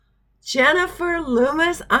Jennifer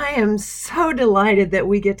Loomis, I am so delighted that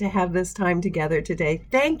we get to have this time together today.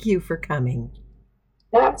 Thank you for coming.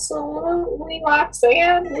 Absolutely,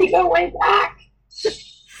 Roxanne. We go way back.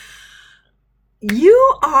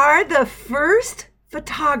 You are the first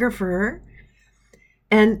photographer,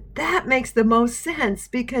 and that makes the most sense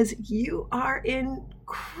because you are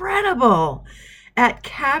incredible at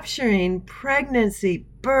capturing pregnancy,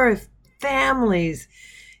 birth, families.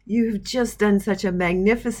 You've just done such a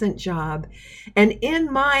magnificent job. And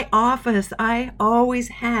in my office, I always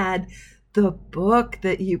had the book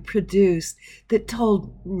that you produced that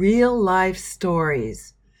told real life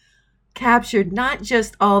stories. Captured not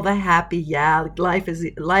just all the happy, life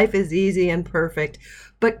is easy and perfect,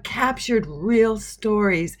 but captured real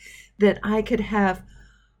stories that I could have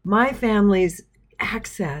my family's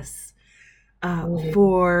access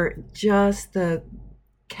for just the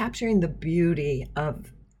capturing the beauty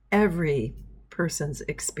of every person's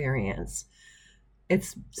experience.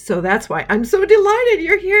 So that's why I'm so delighted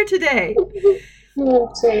you're here today.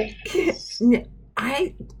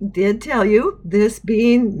 I did tell you, this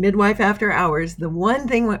being Midwife After Hours, the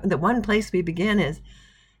one place we begin is,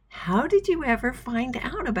 how did you ever find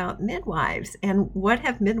out about midwives and what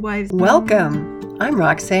have midwives? Welcome. I'm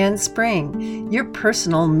Roxanne Spring, your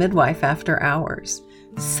personal Midwife After Hours,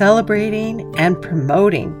 celebrating and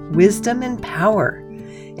promoting wisdom and power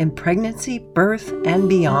in pregnancy, birth, and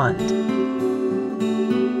beyond.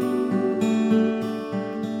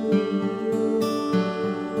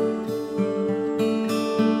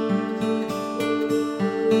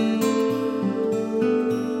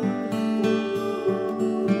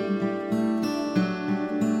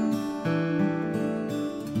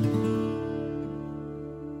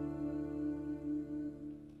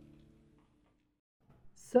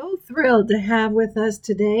 So thrilled to have with us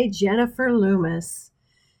today Jennifer Loomis.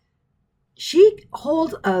 She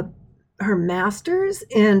holds her master's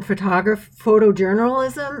in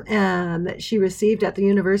photojournalism that she received at the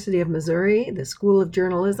University of Missouri, the School of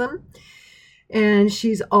Journalism. And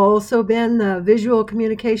she's also been the Visual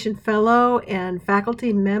Communication Fellow and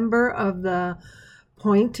faculty member of the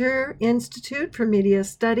Poynter Institute for Media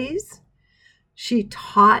Studies. She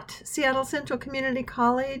taught Seattle Central Community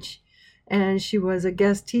College, and she was a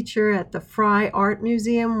guest teacher at the Fry Art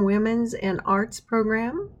Museum Women's and Arts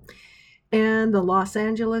Program and the Los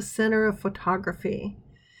Angeles Center of Photography.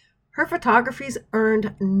 Her photography's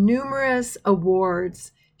earned numerous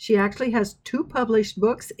awards. She actually has 2 published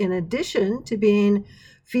books in addition to being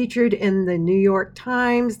featured in the New York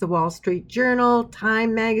Times, the Wall Street Journal,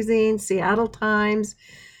 Time Magazine, Seattle Times,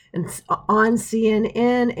 and on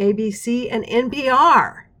CNN, ABC, and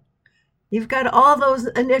NPR. You've got all those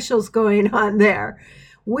initials going on there.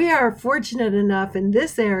 We are fortunate enough in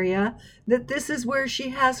this area that this is where she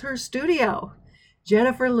has her studio,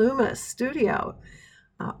 Jennifer Loomis Studio.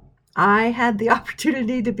 I had the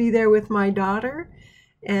opportunity to be there with my daughter,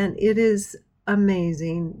 and it is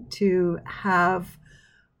amazing to have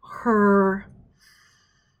her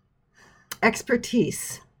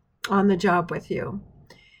expertise on the job with you.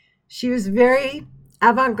 She was very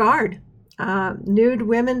avant-garde. Nude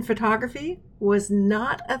women photography was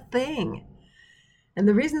not a thing. And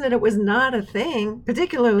the reason that it was not a thing,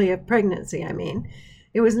 particularly of pregnancy,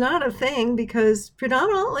 it was not a thing because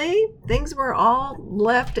predominantly things were all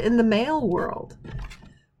left in the male world.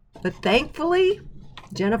 But thankfully,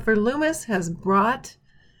 Jennifer Loomis has brought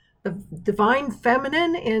the divine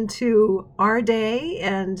feminine into our day,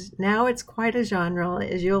 and now it's quite a genre,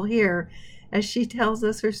 as you'll hear as she tells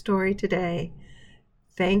us her story today.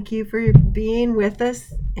 Thank you for being with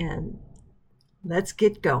us, and let's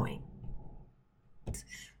get going. It's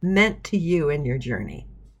meant to you in your journey.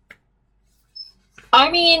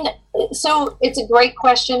 So it's a great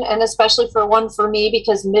question, and especially for me,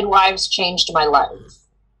 because midwives changed my life.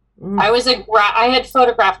 I had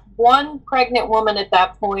photographed one pregnant woman at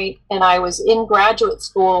that point, and I was in graduate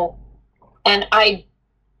school, and I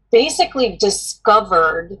basically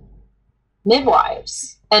discovered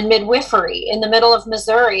midwives and midwifery in the middle of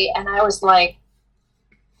Missouri. And I was like,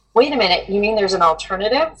 wait a minute, you mean there's an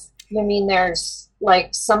alternative? You mean there's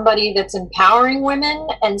like somebody that's empowering women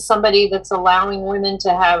and somebody that's allowing women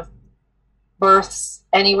to have births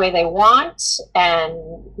any way they want and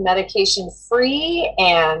medication free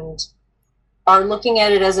and are looking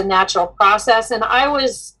at it as a natural process. And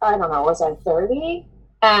was I 30?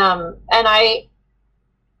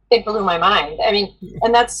 It blew my mind. And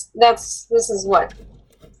this is what,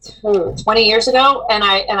 20 years ago. And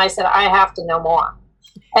I said, I have to know more.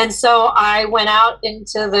 And so I went out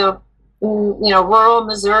into the, rural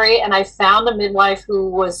Missouri, and I found a midwife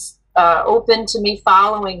who was open to me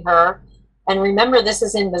following her. And remember, this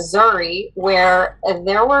is in Missouri, where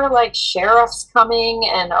there were like sheriffs coming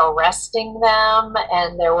and arresting them,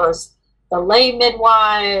 and there was the lay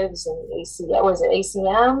midwives and was it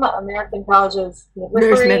ACM, American College of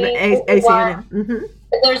Midwifery? ACM. Mm-hmm.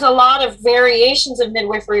 There's a lot of variations of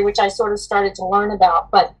midwifery, which I sort of started to learn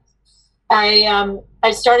about. But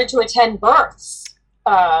I started to attend births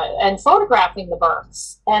and photographing the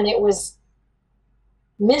births, and it was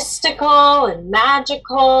mystical and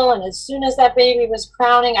magical. And as soon as that baby was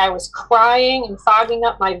crowning, I was crying and fogging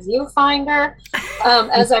up my viewfinder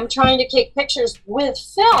as I'm trying to take pictures with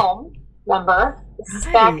film. Remember, this is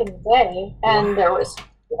back in the day, and there was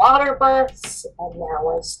water births, and there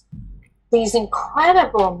was these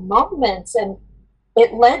incredible moments, and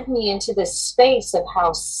it led me into this space of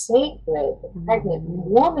how sacred the pregnant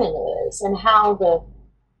woman is, and how the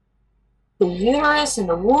uterus and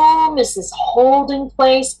the womb is this holding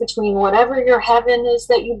place between whatever your heaven is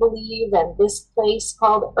that you believe and this place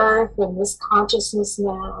called earth and this consciousness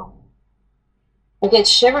now. I get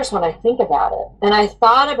shivers when I think about it. And I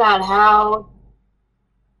thought about how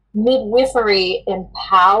midwifery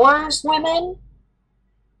empowers women.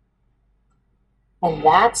 And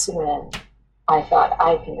that's when I thought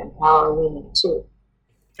I can empower women too.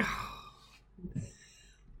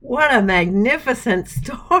 What a magnificent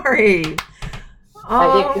story.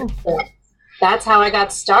 Oh. That's how I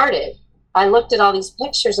got started. I looked at all these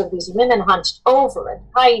pictures of these women hunched over and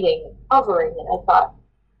hiding and covering, and I thought,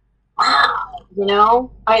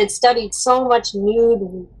 wow, I had studied so much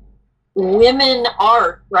nude women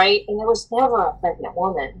art, right? And there was never a pregnant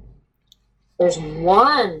woman. There's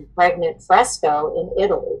one pregnant fresco in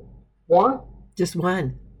Italy. One. Just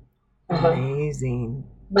one. Amazing.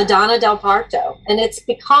 Madonna del Parto. And it's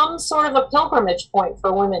become sort of a pilgrimage point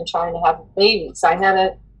for women trying to have babies. I had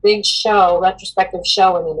a big show, retrospective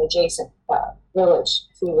show in an adjacent village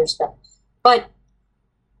a few years ago. But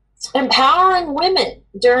empowering women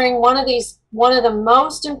during one of the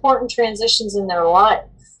most important transitions in their life,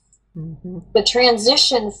 the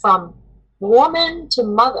transition from woman to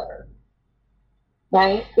mother,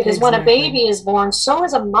 right? Because when a baby is born, so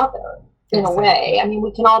is a mother in a way. I mean,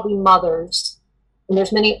 we can all be mothers. And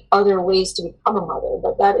there's many other ways to become a mother,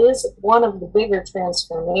 but that is one of the bigger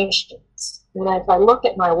transformations. And if I look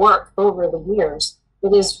at my work over the years,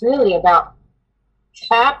 it is really about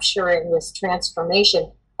capturing this transformation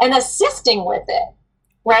and assisting with it,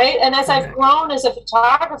 right? And as I've grown as a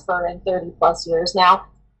photographer in 30 plus years now,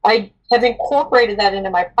 I have incorporated that into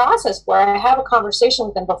my process where I have a conversation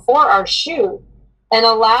with them before our shoot and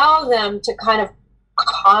allow them to kind of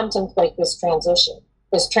contemplate this transition.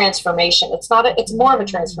 This transformation. It's more of a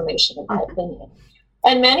transformation in my opinion.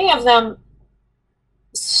 And many of them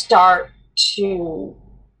start to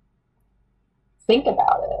think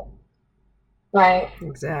about it, right?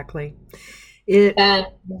 Exactly. And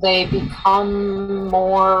they become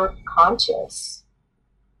more conscious.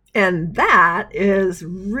 And that is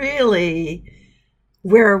really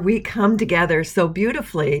where we come together so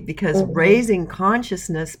beautifully, because raising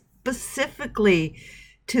consciousness specifically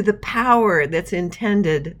to the power that's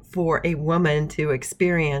intended for a woman to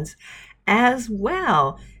experience, as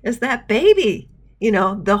well as that baby,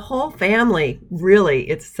 the whole family. Really,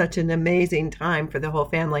 it's such an amazing time for the whole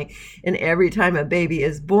family. And every time a baby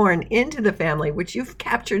is born into the family, which you've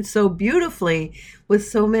captured so beautifully with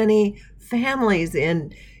so many families,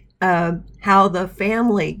 in how the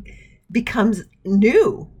family becomes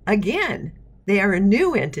new again. They are a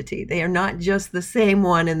new entity. They are not just the same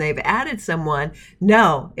one and they've added someone.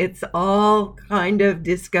 No, it's all kind of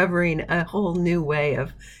discovering a whole new way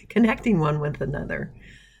of connecting one with another.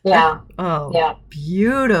 Yeah. Yeah.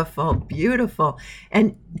 Beautiful, beautiful.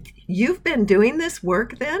 And you've been doing this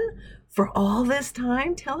work then for all this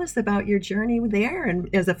time? Tell us about your journey there and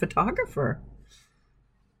as a photographer.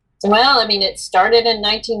 Well, I mean, it started in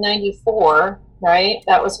 1994. Right?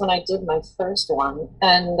 That was when I did my first one.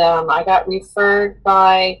 And I got referred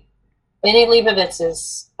by Annie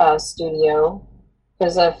Leibovitz's studio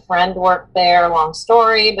because a friend worked there, long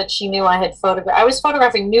story, but she knew I had I was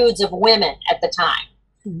photographing nudes of women at the time.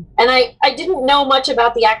 And I didn't know much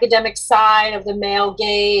about the academic side of the male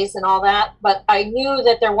gaze and all that, but I knew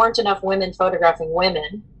that there weren't enough women photographing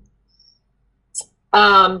women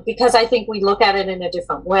because I think we look at it in a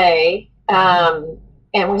different way.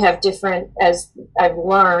 And we have different, as I've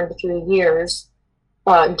learned through the years,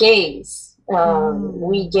 gaze.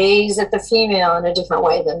 We gaze at the female in a different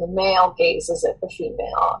way than the male gazes at the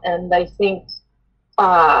female. And I think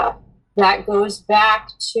that goes back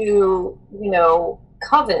to,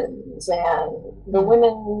 covens and the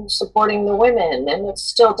women supporting the women. And it's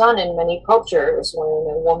still done in many cultures. When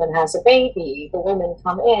a woman has a baby, the women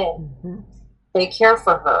come in. they care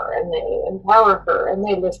for her and they empower her and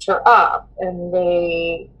they lift her up and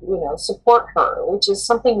they, support her, which is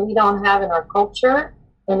something we don't have in our culture.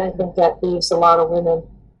 And I think that leaves a lot of women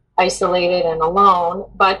isolated and alone.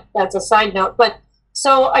 But that's a side note. But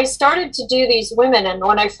so I started to do these women. And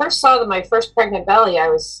when I first saw my first pregnant belly, I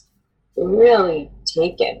was really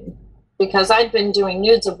taken because I'd been doing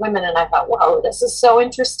nudes of women and I thought, whoa, this is so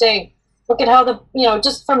interesting. Look at how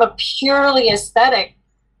just from a purely aesthetic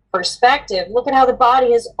perspective, look at how the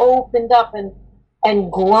body has opened up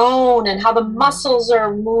and grown and how the muscles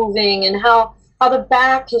are moving and how the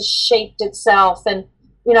back has shaped itself and,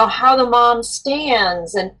 how the mom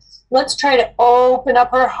stands. And let's try to open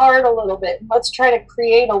up her heart a little bit. Let's try to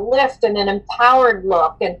create a lift and an empowered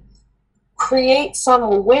look and create some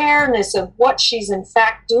awareness of what she's in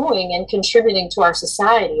fact doing and contributing to our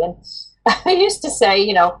society. And I used to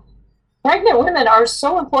say, pregnant women are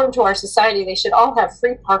so important to our society. They should all have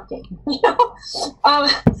free parking,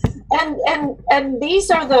 and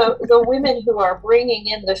these are the women who are bringing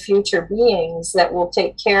in the future beings that will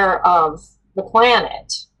take care of the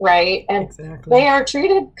planet, right? And exactly. They are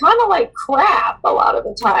treated kind of like crap a lot of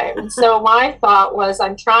the time. And so my thought was,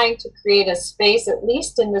 I'm trying to create a space, at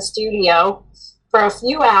least in the studio, for a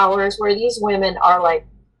few hours where these women are like,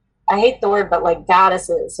 I hate the word, but like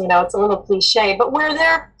goddesses, it's a little cliche, but where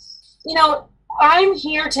they're, I'm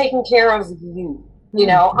here taking care of you.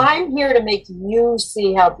 I'm here to make you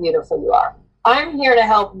see how beautiful you are. I'm here to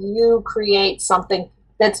help you create something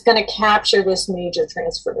that's going to capture this major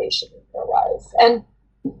transformation in your life. And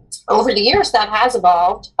over the years, that has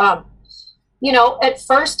evolved. At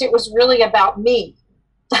first, it was really about me.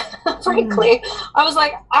 Frankly, I was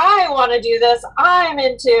like, I want to do this. I'm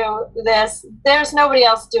into this. There's nobody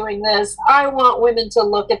else doing this. I want women to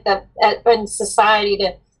look in society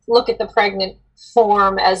to look at the pregnant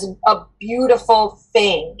form as a beautiful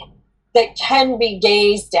thing that can be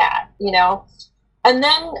gazed at, And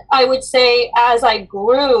then I would say, as I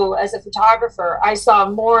grew as a photographer, I saw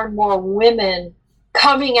more and more women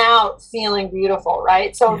coming out feeling beautiful,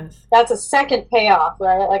 right? So yes. That's a second payoff,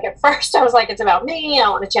 right? Like at first I was like, it's about me. I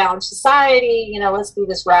want to challenge society. Let's be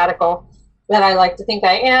this radical that I like to think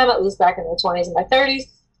I am, at least back in my 20s and my 30s.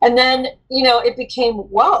 And then, it became,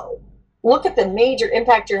 whoa, look at the major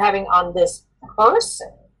impact you're having on this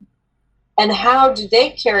person. And how do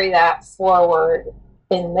they carry that forward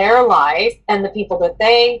in their life and the people that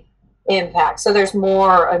they impact? So there's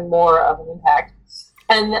more and more of an impact.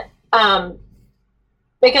 And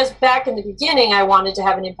because back in the beginning, I wanted to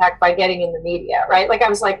have an impact by getting in the media, right? Like I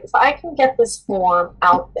was like, if I can get this form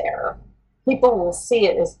out there, people will see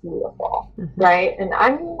it as beautiful, right? And I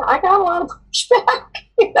got a lot of pushback,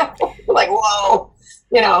 like, whoa,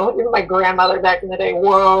 even my grandmother back in the day,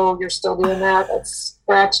 whoa, you're still doing that? Let's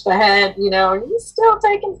scratch the head, you're still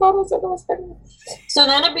taking photos of those things. So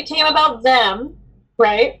then it became about them,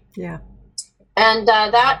 right? Yeah. And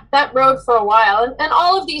that rode for a while. And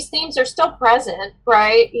all of these themes are still present,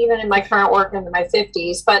 right? Even in my current work in my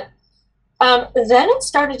 50s. But then it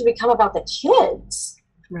started to become about the kids.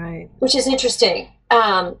 Right. Which is interesting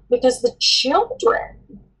because the children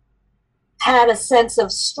had a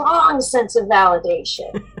strong sense of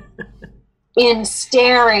validation in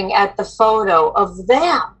staring at the photo of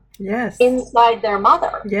them yes. inside their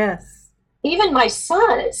mother. Yes. Even my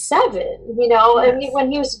son at 7, yes. And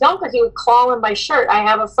when he was younger, he would claw on my shirt. I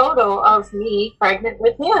have a photo of me pregnant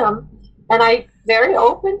with him, and I'm very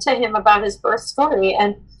open to him about his birth story.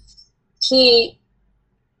 And the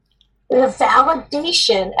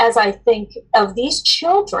validation, as I think of these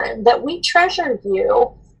children, that we treasured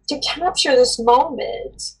you to capture this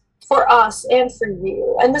moment for us and for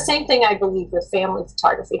you. And the same thing I believe with family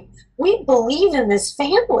photography. We believe in this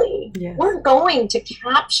family. Yes. We're going to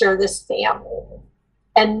capture this family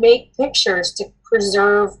and make pictures to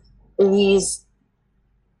preserve these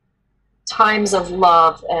times of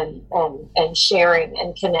love and sharing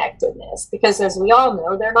and connectedness. Because as we all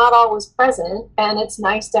know, they're not always present. And it's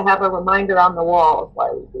nice to have a reminder on the wall of why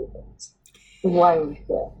we do things, why we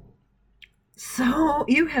feel. So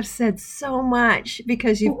you have said so much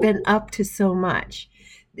because you've been up to so much.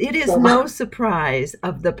 It is no surprise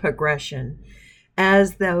of the progression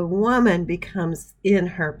as the woman becomes in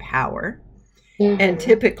her power. Mm-hmm. And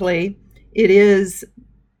typically it is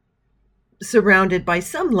surrounded by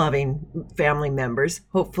some loving family members,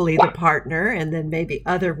 hopefully the partner, and then maybe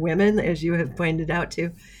other women, as you have pointed out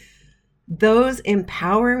too. Those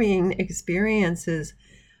empowering experiences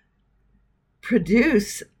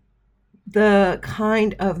produce the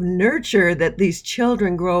kind of nurture that these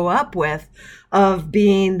children grow up with, of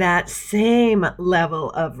being that same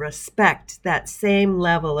level of respect, that same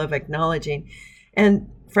level of acknowledging. And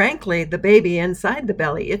frankly, the baby inside the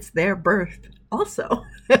belly, it's their birth also.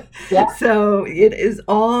 Yeah. So it is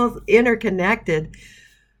all interconnected.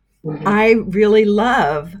 Mm-hmm. I really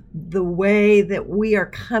love the way that we are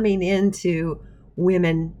coming into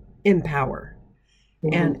Women in Power.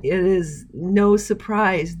 Mm-hmm. And it is no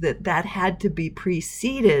surprise that that had to be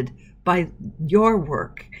preceded by your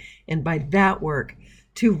work and by that work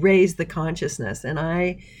to raise the consciousness. And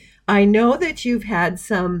I know that you've had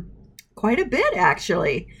quite a bit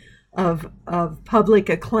actually of public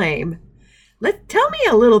acclaim. Tell me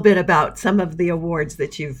a little bit about some of the awards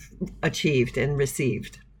that you've achieved and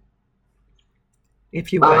received,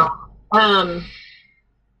 if you would. I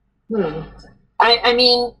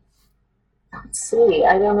mean, let's see.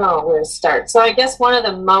 I don't know where to start. So I guess one of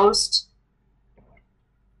the most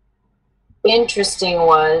interesting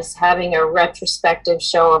was having a retrospective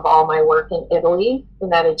show of all my work in Italy, in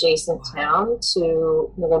that adjacent town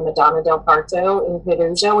to the Madonna del Parto in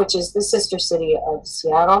Perugia, which is the sister city of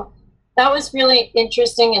Seattle. That was really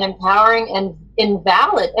interesting and empowering and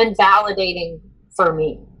validating for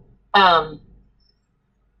me.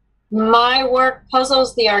 My work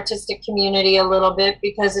puzzles the artistic community a little bit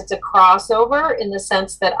because it's a crossover in the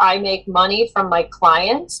sense that I make money from my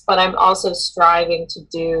clients, but I'm also striving to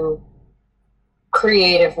do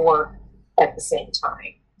creative work at the same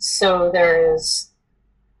time. So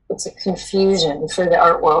it's a confusion for the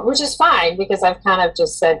art world, which is fine because I've kind of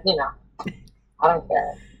just said, I don't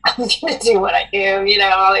care. I'm going to do what I do,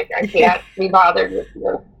 like I can't be bothered with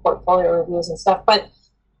your portfolio reviews and stuff. But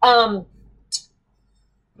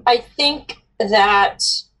I think that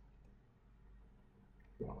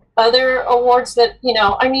other awards that,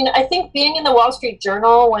 I think being in the Wall Street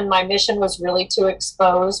Journal when my mission was really to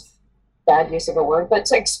expose, bad use of a word, but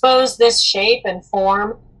to expose this shape and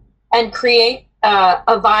form and create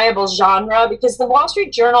a viable genre, because the Wall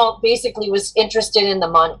Street Journal basically was interested in the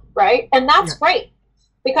money, right? And that's great,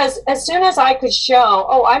 because as soon as I could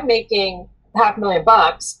show, I'm making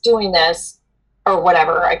 $500,000 doing this or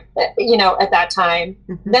whatever, at that time,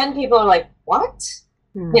 then people are like, what?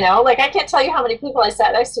 I can't tell you how many people I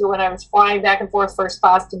sat next to when I was flying back and forth first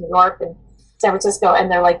class to New York and San Francisco, and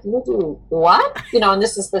they're like, you do what? And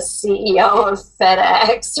this is the CEO of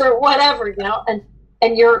FedEx or whatever,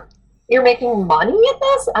 and you're making money at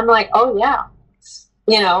this? I'm like, oh yeah.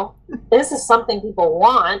 This is something people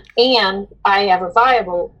want, and I have a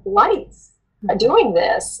viable life doing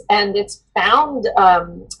this, and it's found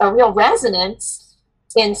a real resonance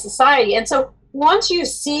in society. And so once you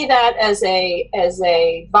see that as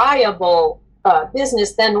a viable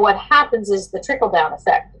business, then what happens is the trickle-down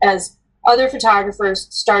effect as other photographers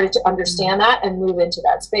started to understand that and move into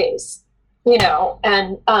that space,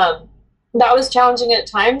 and that was challenging at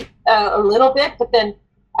times a little bit, but then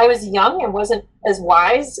I was young and wasn't as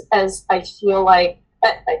wise as I feel like.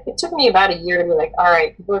 It took me about a year to be like, all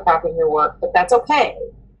right, people are copying your work, but that's okay.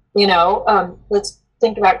 Let's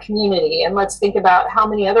think about community, and let's think about how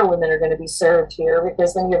many other women are going to be served here,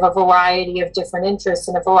 because then you have a variety of different interests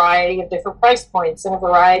and a variety of different price points and a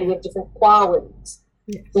variety of different qualities,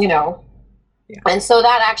 Yeah. And so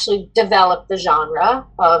that actually developed the genre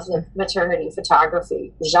of the maternity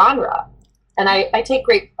photography genre. And I take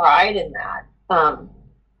great pride in that,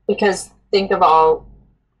 because think of all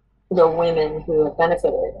the women who have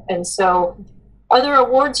benefited. And so other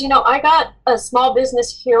awards, I got a Small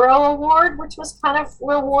Business Hero Award, which was kind of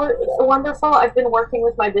wonderful. I've been working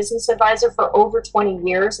with my business advisor for over 20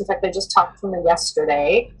 years. In fact, I just talked to him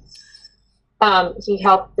yesterday. He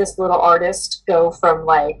helped this little artist go from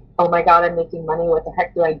like, oh my God, I'm making money. What the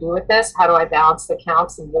heck do I do with this? How do I balance the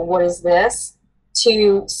accounts? And what is this?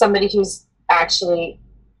 To somebody who's actually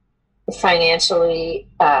financially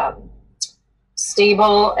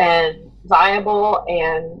stable and viable,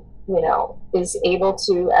 and is able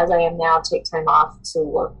to, as I am now, take time off to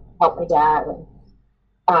work, help my dad,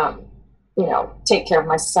 and take care of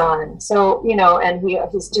my son. So and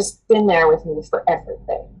he's just been there with me for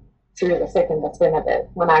everything, through the thick and the thin of it.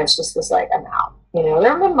 When I was like, I'm out.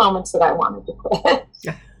 There have been moments that I wanted to quit,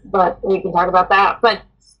 but we can talk about that. But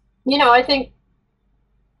I think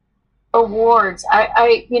awards.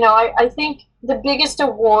 I think the biggest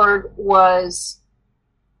award was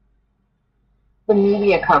the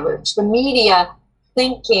media coverage. The media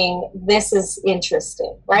thinking this is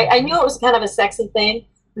interesting, right? I knew it was kind of a sexy thing,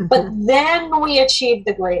 but then we achieved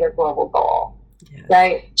the greater global goal,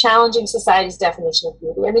 right? Challenging society's definition of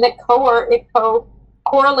beauty. I mean, it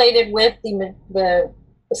correlated with the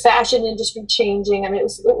fashion industry changing. I mean, it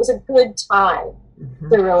was a good time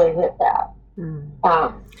to really hit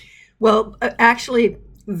that. Well, actually,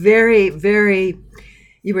 very, very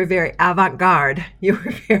you were very avant-garde. You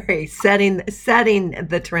were very setting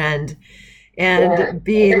the trend and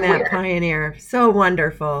being that pioneer. So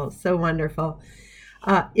wonderful, so wonderful.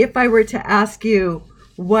 If I were to ask you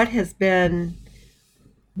what has been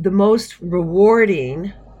the most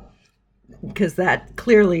rewarding, because that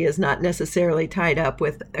clearly is not necessarily tied up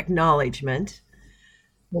with acknowledgement,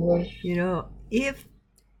 if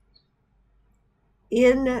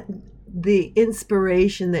in the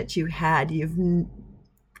inspiration that you had, you've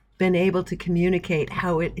been able to communicate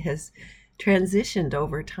how it has transitioned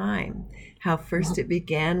over time, how first it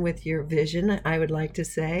began with your vision, I would like to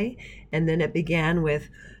say, and then it began with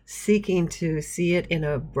seeking to see it in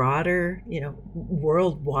a broader,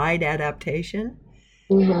 worldwide adaptation,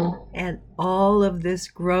 and all of this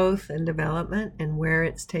growth and development and where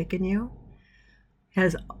it's taken you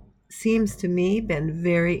seems to me been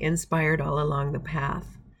very inspired all along the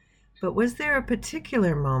path. But was there a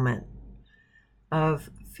particular moment of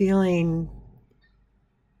feeling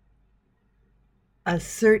a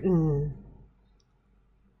certain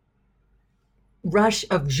rush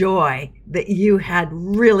of joy that you had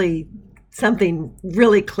something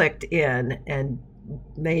really clicked in and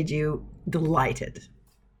made you delighted?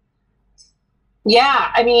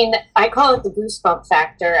 Yeah, I mean, I call it the goosebump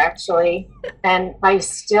factor, actually, and I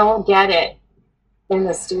still get it in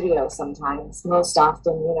the studio sometimes, most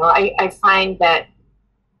often. I find that,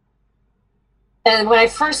 and when I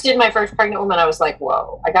first did my first pregnant woman, I was like,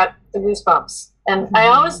 whoa, I got the goosebumps. And I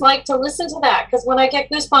always like to listen to that, because when I get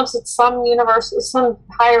goosebumps, it's some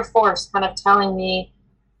higher force kind of telling me,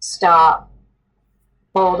 stop,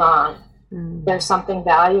 hold on, there's something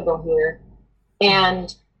valuable here.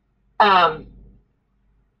 And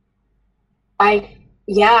I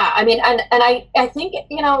think,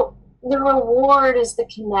 the reward is the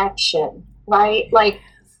connection, right? Like,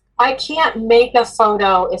 I can't make a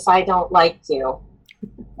photo if I don't like you.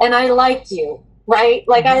 And I like you, right?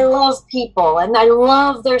 Like, I love people and I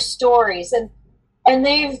love their stories. And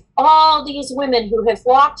they've all these women who have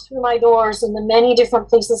walked through my doors in the many different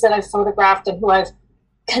places that I've photographed and who I've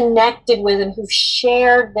connected with and who've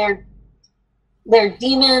shared their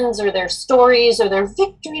demons or their stories or their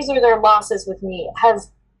victories or their losses with me have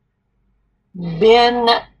been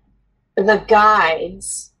the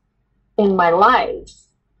guides in my life.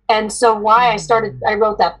 And so why I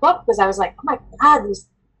wrote that book, because I was like, oh my God,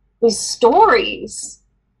 these stories.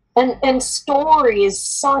 And story is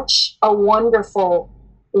such a wonderful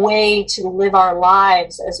way to live our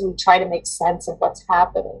lives as we try to make sense of what's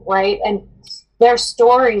happening, right? And their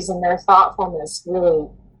stories and their thoughtfulness really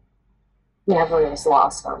never is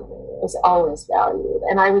lost on me, is always valued.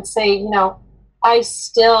 And I would say, I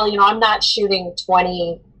still, I'm not shooting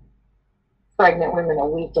 20 pregnant women a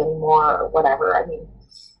week anymore or whatever. I mean,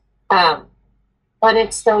 but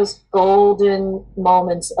it's those golden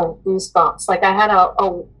moments of goosebumps. Like, I had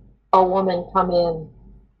a woman come in,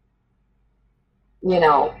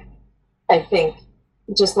 I think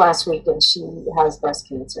just last week, and she has breast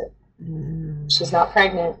cancer. She's not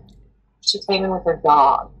pregnant. She came in with her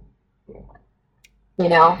dog.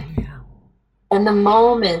 And the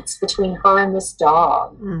moments between her and this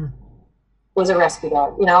dog was a rescue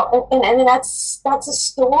dog, and that's a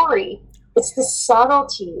story. It's the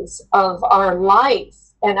subtleties of our life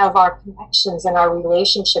and of our connections and our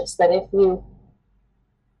relationships that if you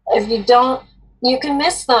don't, you can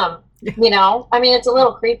miss them. I mean, it's a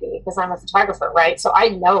little creepy because I'm a photographer, right? So I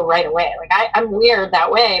know right away, like I'm weird that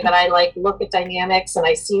way, but I look at dynamics and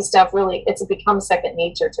I see stuff really, it's become second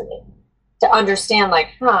nature to me. To understand,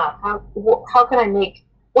 like, how what can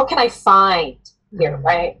I find here,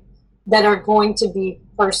 right, that are going to be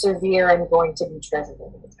persevere and going to be treasured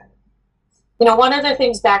over the time. One of the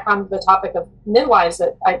things back on the topic of midwives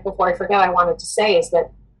that before I forget, I wanted to say is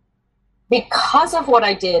that because of what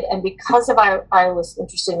I did and because of I was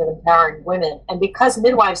interested in empowering women and because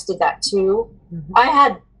midwives did that too, I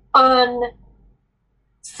had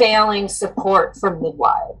unfailing support from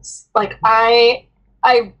midwives. Like,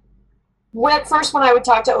 at first, when I would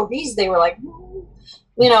talk to OBs, they were like, what,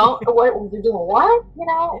 you're doing what?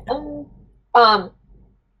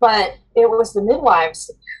 But it was the midwives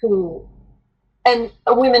and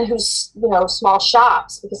women who's, small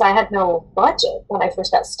shops, because I had no budget when I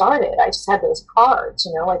first got started. I just had those cards,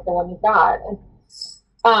 like the one you got.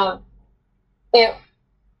 And it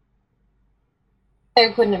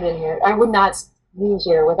couldn't have been here. I would not be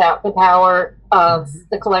here without the power of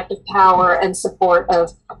the collective power and support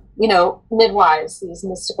of midwives, these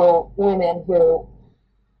mystical women who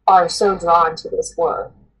are so drawn to this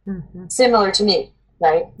work, similar to me,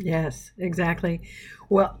 right? Yes, exactly.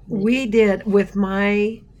 Well, we did with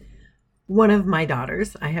my one of my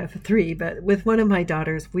daughters, I have three, but with one of my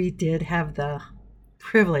daughters, we did have the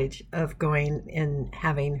privilege of going and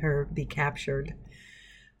having her be captured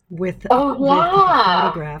with a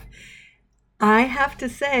photograph. I have to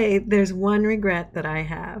say, there's one regret that I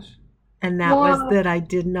have, and that was that I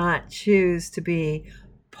did not choose to be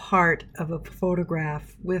part of a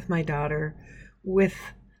photograph with my daughter, with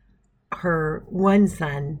her one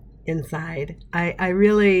son inside. I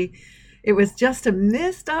really, it was just a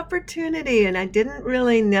missed opportunity, and I didn't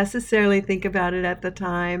really necessarily think about it at the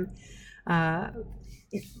time.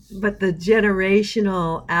 But the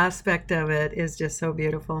generational aspect of it is just so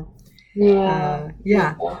beautiful. Yeah.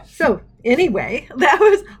 So anyway,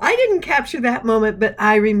 I didn't capture that moment, but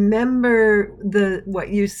I remember what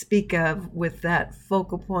you speak of with that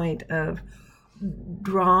focal point of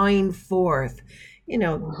drawing forth.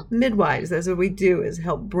 Midwives, that's what we do, is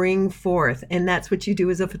help bring forth. And that's what you do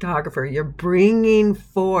as a photographer. You're bringing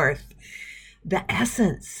forth the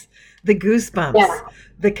essence, the goosebumps,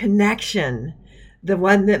 the connection, the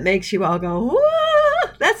one that makes you all go,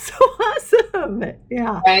 whoa, that's so awesome.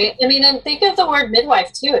 Yeah. Right. I mean, and think of the word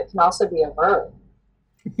midwife too. It can also be a verb.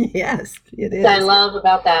 Yes, it is. What I love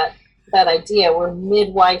about that idea. We're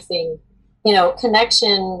midwifing,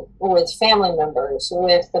 connection with family members,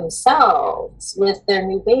 with themselves, with their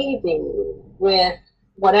new baby, with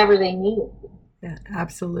whatever they need. Yeah,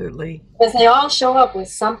 absolutely. Because they all show up with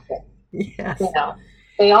something. Yes.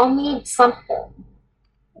 They all need something.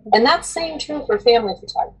 And that's same true for family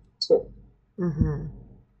photography too. Mm-hmm.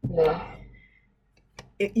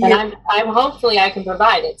 And I'm hopefully I can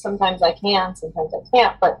provide it. Sometimes I can, sometimes I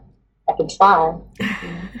can't, but I can try.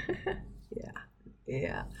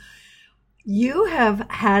 Yeah. You have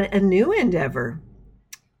had a new endeavor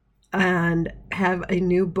and have a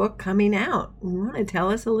new book coming out. You want to tell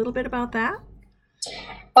us a little bit about that?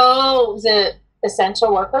 Oh, the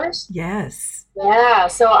Essential Workers? Yes. Yeah.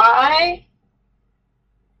 So I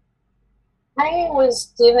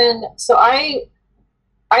was given, I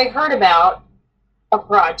heard about a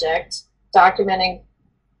project documenting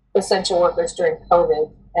essential workers during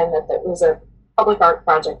COVID, and that it was a public art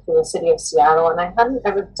project for the city of Seattle, and I hadn't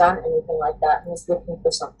ever done anything like that, and was looking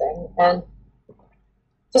for something, and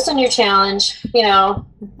just a new challenge, and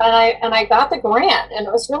I got the grant, and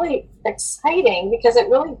it was really exciting because it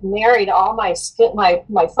really married all my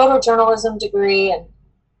photojournalism degree and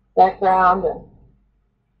background and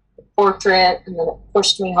portrait, and then it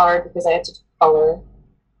pushed me hard because I had to do color.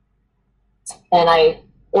 And a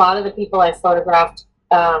lot of the people I photographed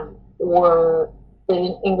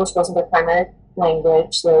English wasn't their primary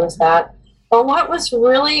language. There was that. But what was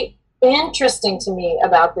really interesting to me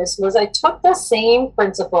about this was I took the same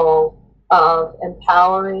principle of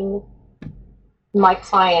empowering my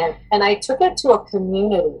client and I took it to a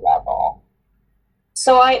community level.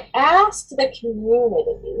 So I asked the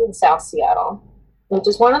community in South Seattle, which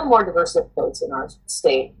is one of the more diverse zip codes in our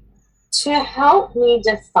state, to help me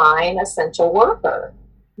define essential worker.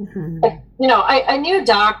 Mm-hmm. I knew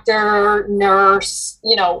doctor, nurse,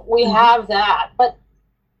 we have that, but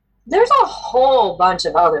there's a whole bunch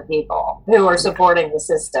of other people who are supporting the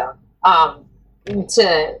system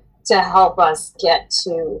to help us get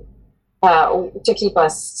to keep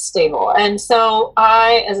us stable. And so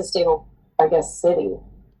as a stable, city.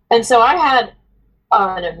 And so I had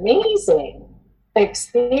an amazing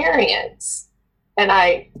experience, and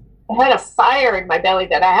I had a fire in my belly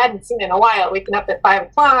that I hadn't seen in a while, waking up at 5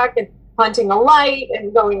 o'clock and hunting a light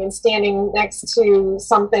and going and standing next to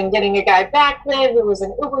something, getting a guy backlit who was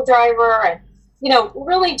an Uber driver, and,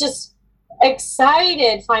 really just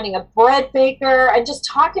excited, finding a bread baker and just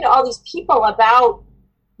talking to all these people about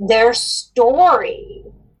their story.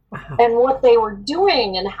 Wow. And what they were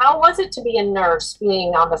doing, and how was it to be a nurse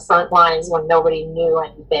being on the front lines when nobody knew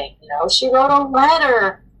anything. She wrote a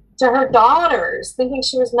letter to her daughters thinking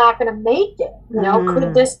she was not going to make it.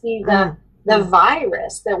 Could this be the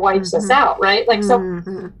virus that wipes us out, right? So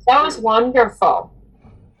that was wonderful.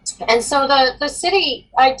 And so the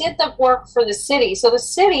city, I did the work for the city. So the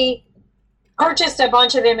city purchased a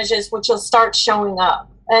bunch of images which will start showing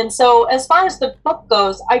up. And so as far as the book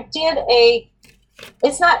goes, I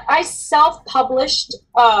self-published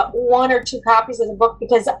 1 or 2 copies of the book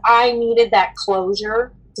because I needed that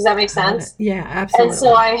closure. Does that make sense? Yeah, absolutely. And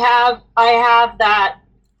so I have that.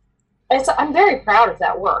 I'm very proud of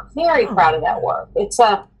that work. Very proud of that work. It's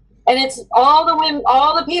all the women,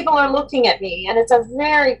 all the people are looking at me, and it's a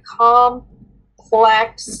very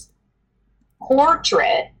complex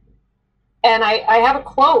portrait. And I have a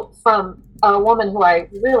quote from a woman who I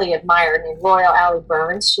really admire named Royal Allie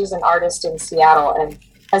Burns. She's an artist in Seattle and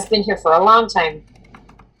has been here for a long time.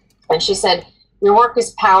 And she said, Your work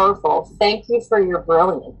is powerful. Thank you for your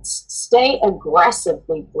brilliance. Stay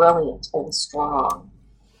aggressively brilliant and strong.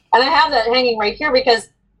 And I have that hanging right here because,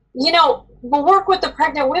 the work with the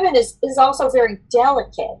pregnant women is also very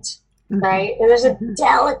delicate, right? And there's a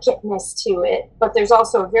delicateness to it, but there's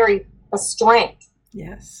also a strength.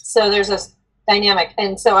 Yes. So there's a dynamic.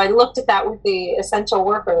 And so I looked at that with the essential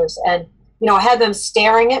workers, and, I had them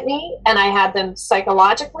staring at me, and I had them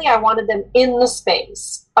psychologically, I wanted them in the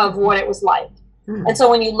space of what it was like. And so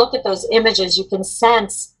when you look at those images, you can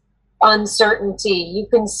sense uncertainty. You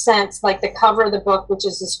can sense, like, the cover of the book, which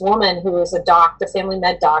is this woman who is a family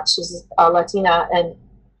med doc. She's a Latina, and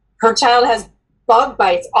her child has bug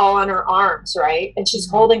bites all on her arms, right? And she's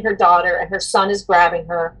holding her daughter, and her son is grabbing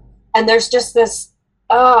her. And there's just this,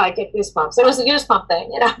 I get goosebumps. It was a goosebump thing,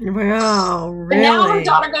 Wow, really? And now her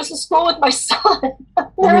daughter goes to school with my son.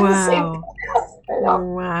 They're in the same class. I know.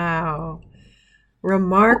 Wow.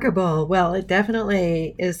 Remarkable. Well, it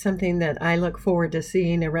definitely is something that I look forward to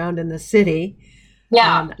seeing around in the city.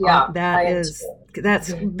 That's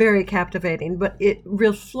very captivating, but it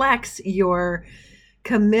reflects your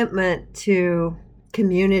commitment to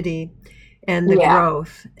community and the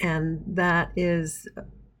growth, and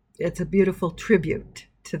it's a beautiful tribute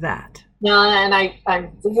to that. And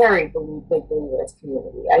I'm very big believer with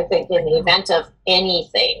community. I think in the event of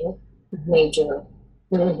anything major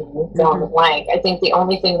down the blank, I think the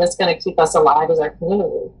only thing that's going to keep us alive is our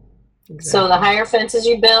community. Exactly. So the higher fences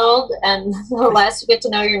you build and the less you get to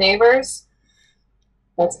know your neighbors,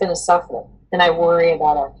 that's going to suffer. And I worry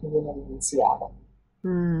about our community in Seattle.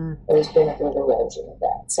 There's been a big erosion of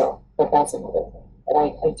that. So, but that's another thing. But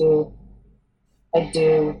I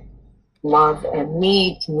do love and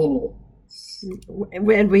need community.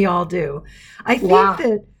 And we all do. I think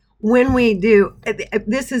that when we do,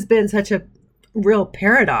 this has been such a real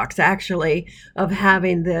paradox, actually, of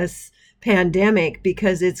having this pandemic,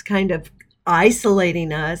 because it's kind of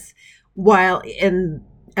isolating us while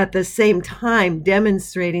at the same time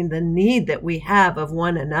demonstrating the need that we have of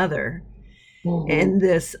one another in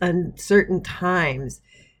this uncertain times.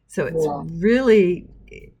 So it's really,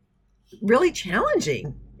 really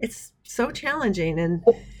challenging. It's so challenging and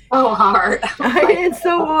so hard. It's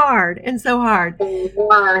so hard and so hard. The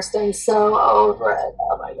worst and so over it.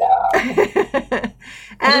 Oh my God.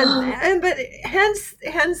 but hence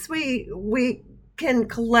we can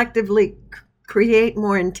collectively create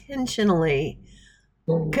more intentionally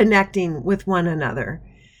connecting with one another,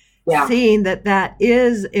 seeing that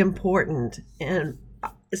is important. And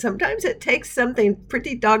sometimes it takes something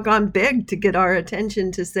pretty doggone big to get our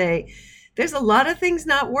attention to say, there's a lot of things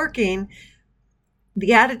not working.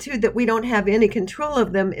 The attitude that we don't have any control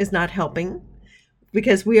of them is not helping,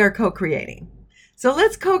 because we are co-creating. So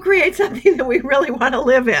let's co-create something that we really want to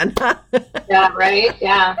live in. Yeah, right.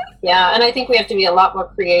 Yeah. And I think we have to be a lot more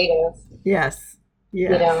creative. Yes.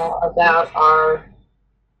 About our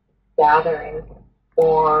gathering.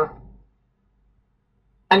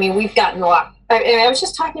 We've gotten a lot. I was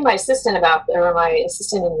just talking to my assistant my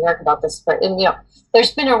assistant in New York about this,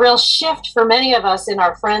 there's been a real shift for many of us in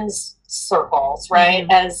our friends' circles, right?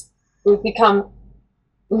 As we've become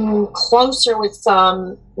closer with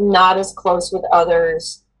some, not as close with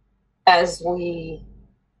others, it's really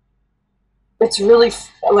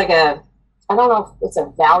like I don't know if it's a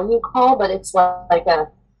value call, but it's like a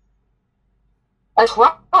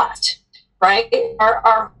trust, right?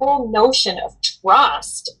 Our whole notion of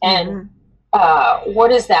trust and what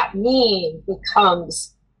does that mean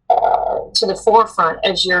becomes to the forefront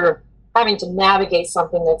as you're having to navigate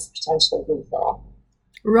something that's potentially lethal.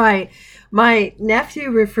 Right. My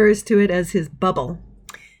nephew refers to it as his bubble.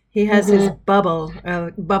 He has his bubble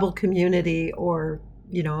community, or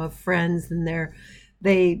of friends, and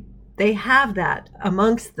they have that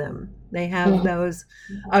amongst them. They have those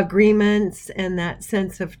agreements and that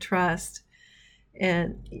sense of trust.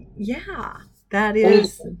 And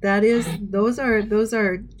those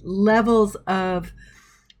are levels of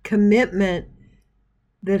commitment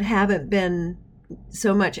that haven't been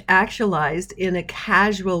so much actualized in a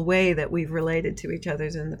casual way that we've related to each other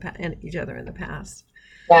in the past.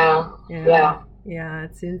 Yeah,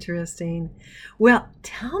 it's interesting. Well,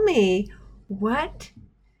 tell me, what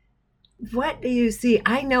do you see?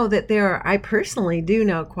 I know that I personally do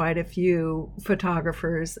know quite a few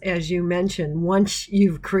photographers, as you mentioned. Once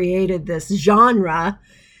you've created this genre,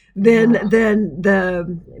 then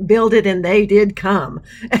the build it and they did come.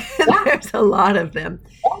 There's a lot of them.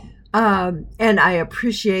 And I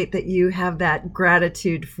appreciate that you have that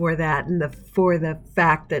gratitude for that, and for the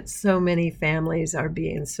fact that so many families are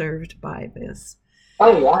being served by this.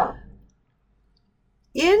 Oh yeah.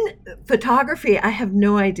 in photography, I have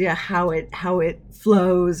no idea how it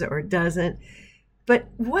flows or doesn't. But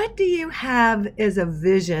what do you have as a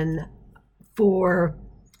vision for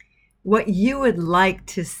what you would like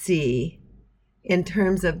to see in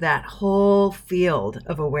terms of that whole field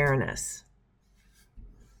of awareness?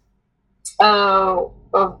 I'm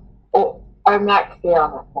not clear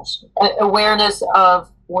on that question. Awareness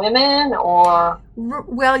of women or?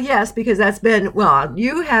 Well, yes, because that's been, well,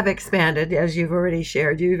 you have expanded, as you've already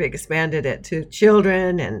shared, you've expanded it to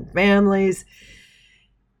children and families.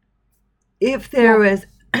 If there was,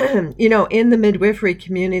 in the midwifery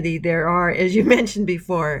community, there are, as you mentioned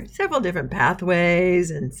before, several different pathways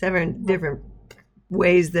and several different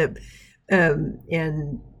ways that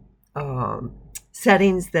in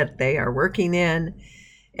settings that they are working in,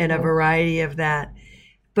 and a variety of that.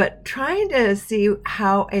 But trying to see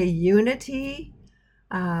how a unity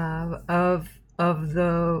of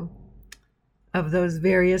those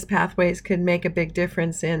various pathways could make a big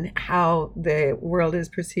difference in how the world is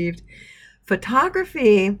perceived.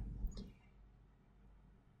 Photography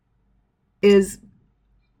is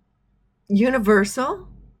universal,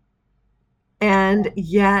 and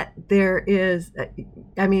yet there is,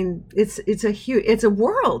 it's a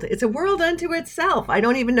world unto itself. I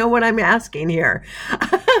don't even know what I'm asking here.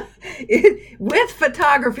 With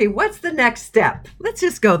photography, what's the next step? Let's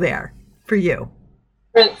just go there for you.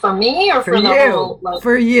 For me or for the you? Whole,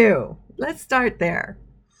 for you. Let's start there.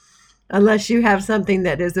 Unless you have something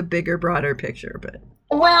that is a bigger, broader picture, but.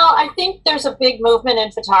 Well, I think there's a big movement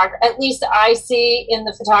in photography. At least I see in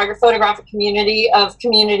the photographic community of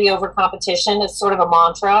community over competition. It's sort of a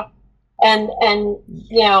mantra. And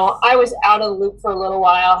I was out of the loop for a little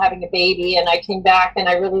while having a baby, and I came back and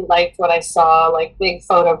I really liked what I saw, like big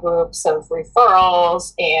photo groups of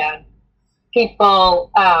referrals and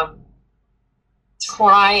people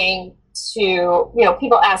trying to,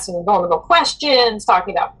 people asking vulnerable questions,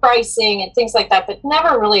 talking about pricing and things like that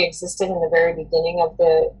never really existed in the very beginning of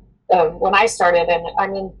when I started. And I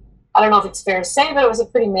mean, I don't know if it's fair to say, but it was a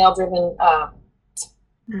pretty male-driven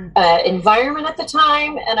environment at the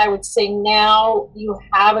time. And I would say now you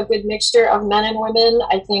have a good mixture of men and women.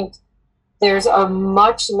 I think there's a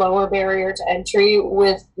much lower barrier to entry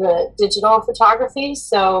with the digital photography.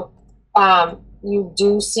 So you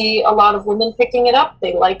do see a lot of women picking it up.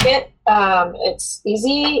 They like it. It's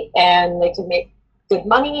easy and they can make good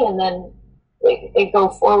money, and then they go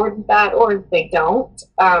forward with that, or they don't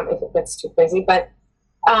if it gets too crazy. But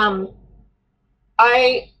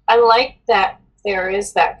I like that there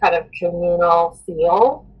is that kind of communal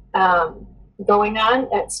feel going on.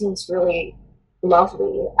 That seems really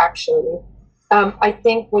lovely, actually. I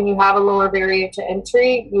think when you have a lower barrier to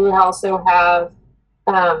entry, you also have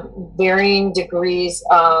varying degrees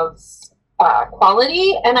of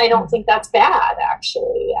quality, and I don't think that's bad,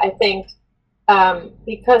 actually. I think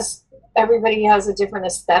because everybody has a different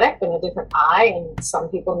aesthetic and a different eye, and some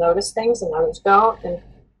people notice things and others don't, and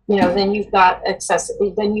then you've got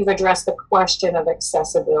then you've addressed the question of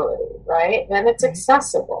accessibility, right? Then it's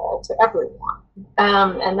accessible to everyone,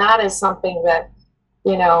 and that is something that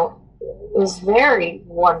is very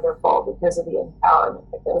wonderful because of the empowerment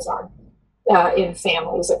that goes on in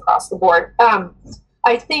families across the board.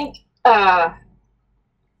 I think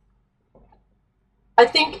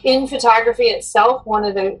in photography itself, one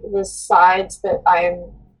of the sides that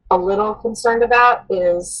I'm a little concerned about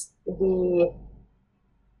is the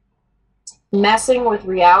messing with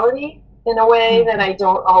reality in a way that I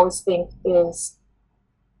don't always think is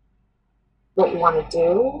what you want to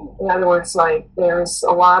do. In other words, like there's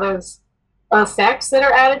a lot of effects that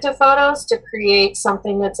are added to photos to create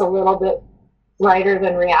something that's a little bit brighter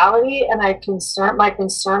than reality. And my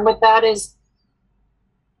concern with that is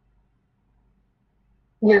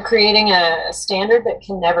you're creating a standard that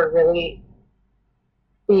can never really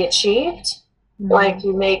be achieved. Mm-hmm. Like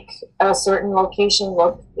you make a certain location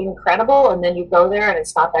look incredible and then you go there and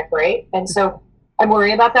it's not that great. And so I'm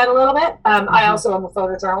worried about that a little bit. I also am a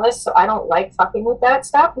photojournalist, so I don't like fucking with that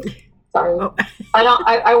stuff. Sorry. Oh.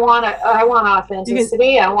 I want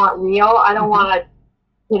authenticity. I want real. I don't want to,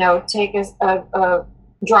 take a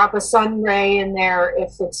drop a sun ray in there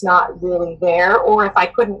if it's not really there, or if I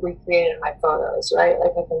couldn't recreate it in my photos, right?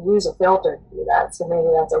 Like I can use a filter to do that, so maybe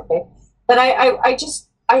that's okay. But I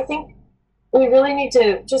think we really need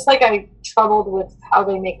to, just like I troubled with how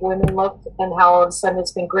they make women look and how all of a sudden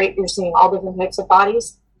it's been great. You're seeing all different types of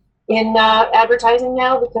bodies in advertising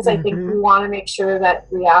now, because I think we want to make sure that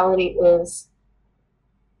reality is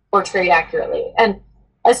portrayed accurately. And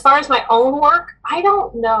as far as my own work, I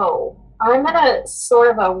don't know. I'm at a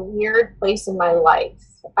sort of a weird place in my life.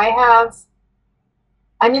 I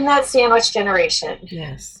I'm in that sandwich generation.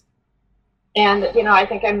 Yes. And, I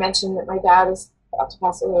think I mentioned that my dad is about to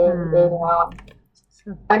pass away any day now.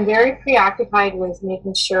 I'm very preoccupied with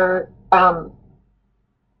making sure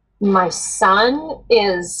my son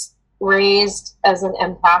is raised as an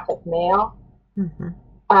empathic male.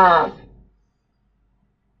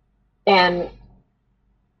 And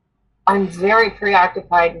I'm very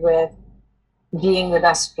preoccupied with being the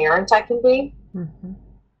best parent I can be.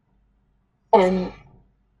 And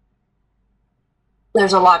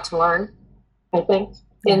there's a lot to learn, I think,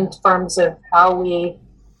 in terms of how we,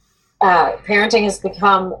 parenting has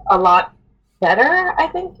become a lot better, I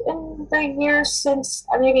think, in the years since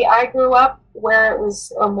maybe I grew up, where it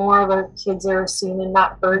was more of a kids are seen and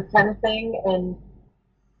not heard kind of thing. And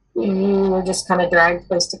you were just kind of dragged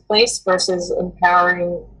place to place versus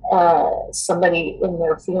empowering somebody in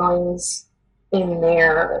their feelings, in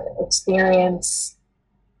their experience,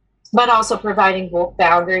 but also providing both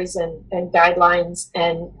boundaries and guidelines.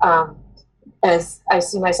 And as I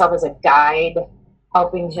see myself as a guide,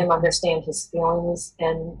 helping him understand his feelings,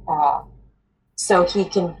 and so he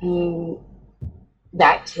can be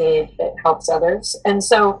that kid that helps others. And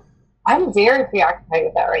so I'm very preoccupied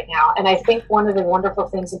with that right now. And I think one of the wonderful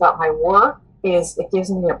things about my work is it gives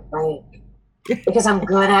me a break because I'm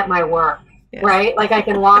good at my work, right? Like I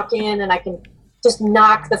can walk in and I can just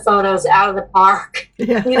knock the photos out of the park,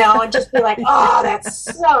 and just be like, oh,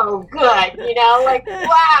 that's so good. Like,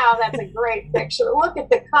 wow, that's a great picture. Look at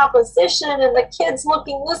the composition and the kids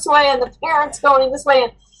looking this way and the parents going this way.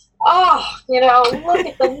 And look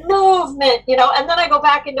at the movement, and then I go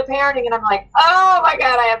back into parenting and I'm like, oh my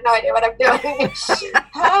God, I have no idea what I'm doing.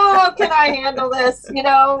 How can I handle this?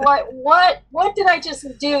 What did I just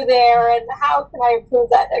do there? And how can I improve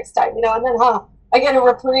that next time? And then, I get a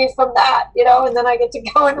reprieve from that, and then I get to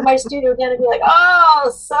go into my studio again and be like,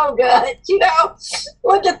 oh, so good.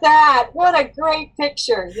 Look at that. What a great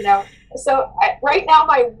picture, So right now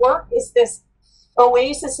my work is this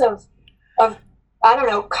oasis of I don't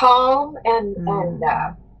know, calm and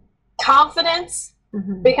confidence,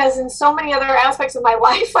 because in so many other aspects of my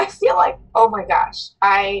life, I feel like, oh my gosh,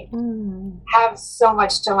 I have so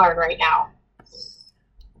much to learn right now.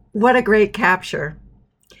 What a great capture.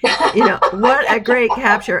 What a great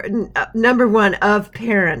capture. Number one, of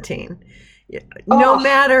parenting. No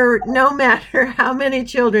matter how many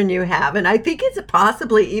children you have, and I think it's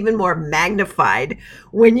possibly even more magnified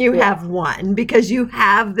when you have one, because you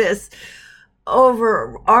have this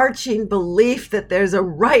overarching belief that there's a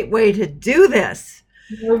right way to do this.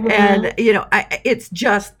 And it's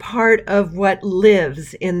just part of what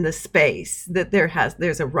lives in the space, that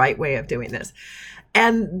there's a right way of doing this.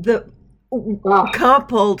 And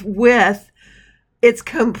coupled with, it's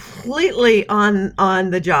completely on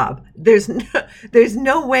the job. There's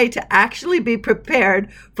no way to actually be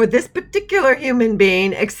prepared for this particular human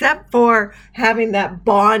being except for having that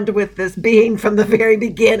bond with this being from the very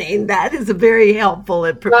beginning. That is very helpful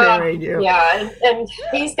in preparing you. Yeah, and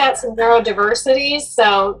he's got some neurodiversity,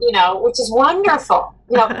 so which is wonderful.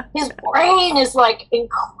 His brain is like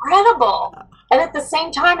incredible. And at the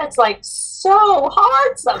same time, it's like so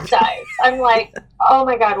hard sometimes. I'm like, oh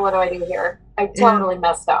my God, what do I do here? I totally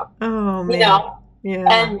messed up. Oh man.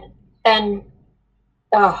 Yeah. And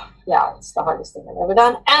oh yeah, it's the hardest thing I've ever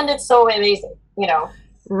done. And it's so amazing,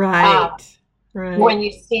 Right. When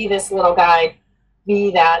you see this little guy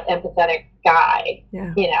be that empathetic guy,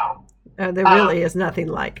 there really is nothing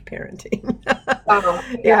like parenting.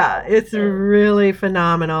 It's really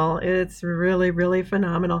phenomenal. It's really, really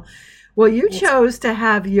phenomenal. Well, you chose to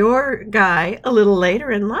have your guy a little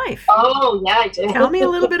later in life. Oh, yeah, I did. Tell me a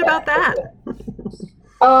little bit about that.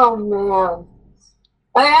 Oh, man.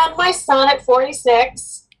 I had my son at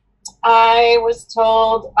 46. I was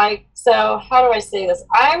told, so how do I say this?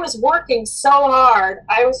 I was working so hard.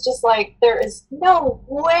 I was just like, there is no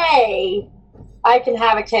way I can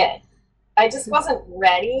have a kid. I just wasn't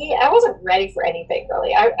ready. I wasn't ready for anything,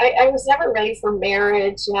 really. I was never ready for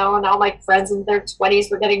marriage, and all my friends in their 20s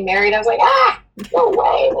were getting married. I was like, no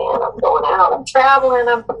way, man. I'm going out. I'm traveling.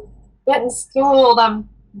 I'm getting schooled. I'm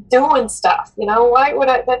doing stuff. Why would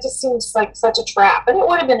I? That just seems like such a trap. And it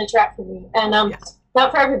would have been a trap for me. And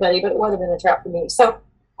not for everybody, but it would have been a trap for me. So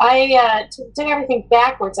I did everything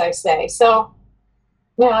backwards, I say. So,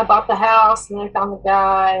 I bought the house, and then I found the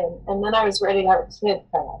guy, and then I was ready to have a kid.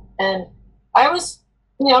 And I was,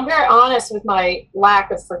 I'm very honest with my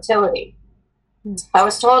lack of fertility. I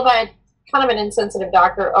was told by kind of an insensitive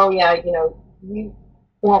doctor, you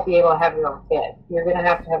won't be able to have your own kid. You're going to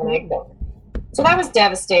have an egg donor. So that was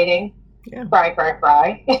devastating. Yeah.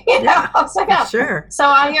 Cry. Yeah, I was like, oh. sure. So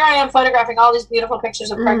here I am photographing all these beautiful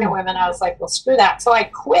pictures of pregnant women. I was like, well, screw that. So I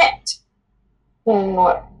quit.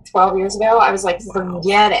 12 years ago? I was like,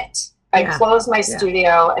 forget it. I closed my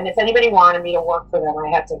studio, and if anybody wanted me to work for them, I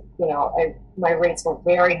had to, my rates were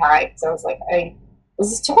very high because I was like,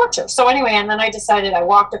 this is torture. So anyway, and then I decided I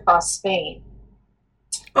walked across Spain.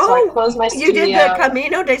 So I closed my studio. You did the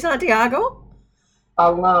Camino de Santiago?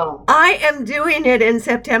 Alone. I am doing it in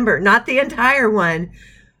September, not the entire one.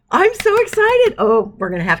 I'm so excited. Oh, we're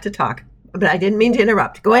going to have to talk, but I didn't mean to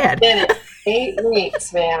interrupt. Go ahead. 8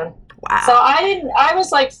 weeks, man. Wow. So I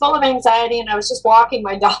was like full of anxiety, and I was just walking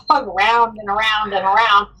my dog around and around and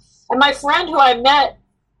around. And my friend who I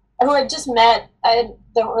just met, I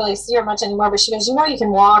don't really see her much anymore, but she goes, you can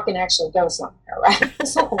walk and actually go somewhere, right? I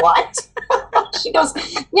was like, what? She goes,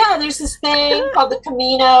 yeah, there's this thing called the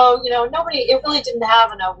Camino. It really didn't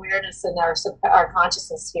have an awareness in our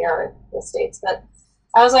consciousness here in the States. But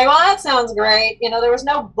I was like, well, that sounds great. There was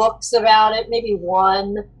no books about it, maybe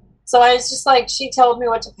one. So I was just like, she told me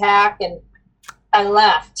what to pack, and I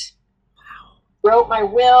left. Wow. Wrote my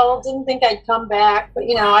will, didn't think I'd come back, but,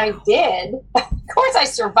 I did. Of course I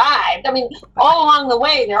survived. I mean, all along the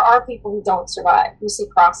way, there are people who don't survive. You see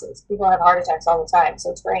crosses. People have heart attacks all the time,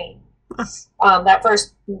 so train. That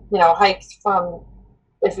first, hike from,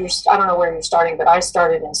 I don't know where you're starting, but I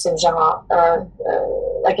started in Saint-Germain,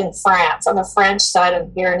 like in France, on the French side of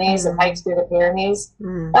the Pyrenees, and hiked through the Pyrenees.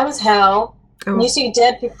 That was hell. Oh. And you see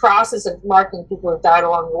dead crosses of marking people who died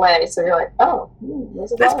along the way. So you're like,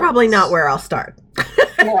 that's probably not where I'll start.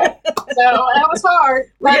 Yeah. So that was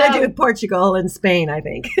hard. We're going to do Portugal and Spain, I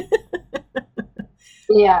think.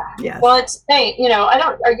 Yeah. Yes. Well, it's Spain.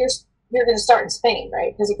 You're going to start in Spain,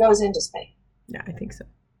 right? Because it goes into Spain. Yeah, I think so.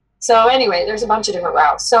 So anyway, there's a bunch of different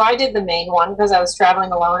routes. So I did the main one because I was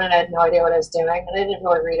traveling alone and I had no idea what I was doing. And I didn't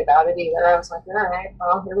really read about it either. I was like, all right,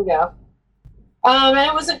 well, here we go. And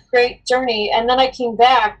it was a great journey. And then I came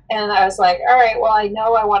back and I was like, all right, well, I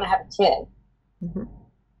know I want to have a kid. Mm-hmm.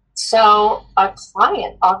 So a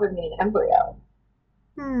client offered me an embryo.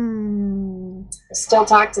 I still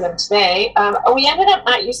talk to them today. We ended up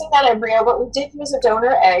not using that embryo, but we did use a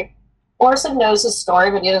donor egg. Orson knows his story,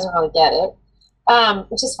 but he doesn't really get it,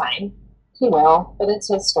 which is fine. He will, but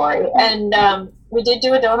it's his story. And we did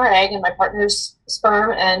do a donor egg and my partner's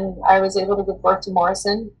sperm, and I was able to give birth to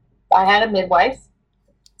Morrison. I had a midwife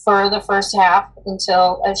for the first half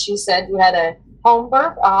until, as she said, you had a home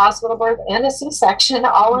birth, a hospital birth, and a C-section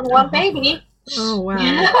all in one baby. Oh, wow.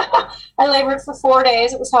 I labored for 4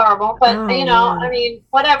 days. It was horrible. But, I mean,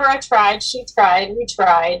 whatever. I tried. She tried. We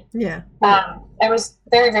tried. Yeah. It was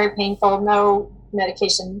very, very painful. No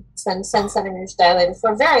medication. 10 centimeters dilated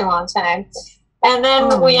for a very long time. And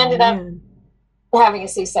then we ended up having a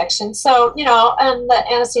C-section. So, and the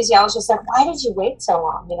anesthesiologist said, why did you wait so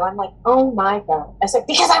long? I'm like, oh my God. I said,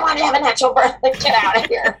 because I wanted to have a natural birth. Like, get out of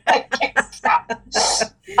here. I can't stop.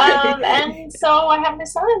 And so I have my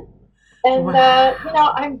son. And,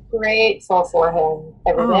 I'm grateful for him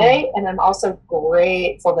every day. And I'm also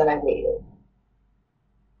grateful that I waited.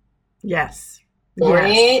 Yes.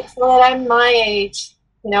 Grateful that I'm my age.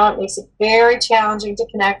 It makes it very challenging to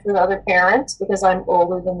connect with other parents because I'm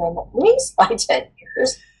older than them at least by 10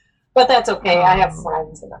 years. But that's okay. I have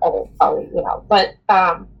friends and other colleagues, But,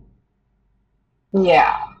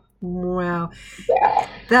 yeah. Wow.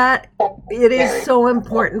 Yeah. It is so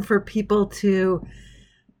important for people to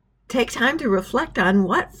take time to reflect on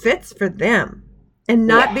what fits for them and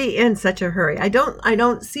not be in such a hurry. I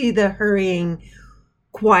don't see the hurrying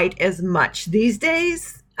quite as much these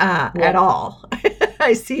days at all.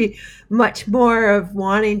 I see much more of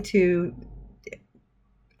wanting to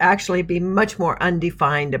actually be much more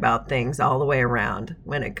undefined about things all the way around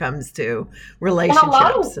when it comes to relationships.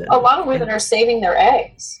 A lot of women are saving their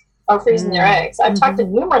eggs or freezing their eggs. I've talked to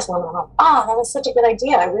numerous women about, that was such a good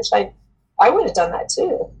idea. I wish I would have done that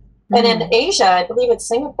too. And in Asia, I believe it's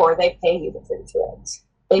Singapore, they pay you to freeze your eggs.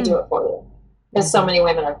 They do it for you. Because so many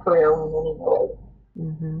women are career women in the way.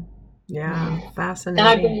 Yeah, fascinating. And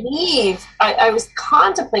I believe I was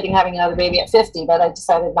contemplating having another baby at 50, but I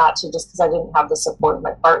decided not to just because I didn't have the support of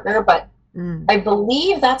my partner. But I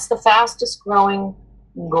believe that's the fastest growing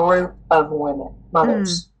group of women,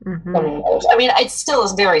 mothers. I mean, it still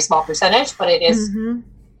is a very small percentage, but it is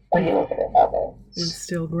when you look at it out there. It's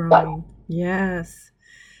still growing. Yes.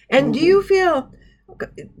 And do you feel,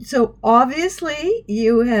 so obviously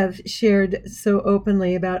you have shared so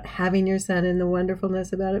openly about having your son and the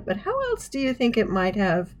wonderfulness about it, but how else do you think it might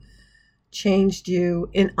have changed you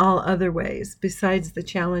in all other ways besides the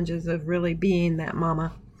challenges of really being that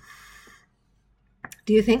mama?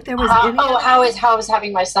 Do you think there was any? How is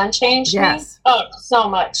having my son changed me? Yes. Oh, so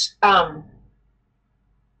much.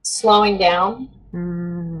 Slowing down,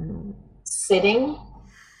 sitting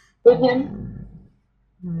with him,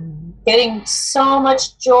 getting so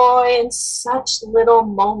much joy in such little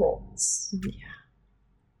moments.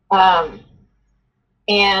 And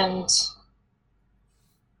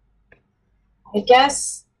I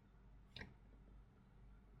guess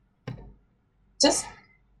just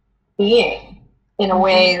being in a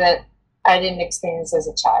way that I didn't experience as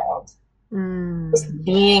a child. Just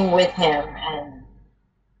being with him and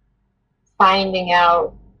finding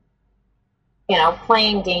out,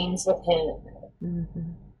 playing games with him.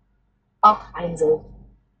 All kinds of,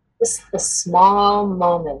 just the small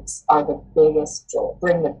moments are the biggest joy,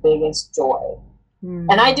 bring the biggest joy.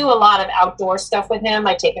 And I do a lot of outdoor stuff with him.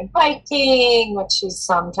 I take him hiking, which he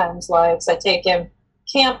sometimes likes. I take him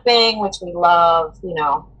camping, which we love,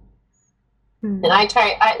 And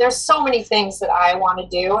there's so many things that I want to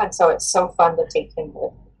do, and so it's so fun to take him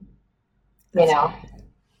with me,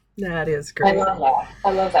 That is great.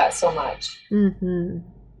 I love that so much.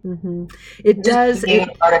 It does. Being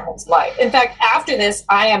a part of his life. In fact, after this,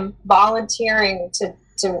 I am volunteering to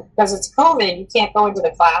because it's COVID, you can't go into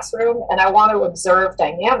the classroom, and I want to observe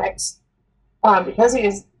dynamics because he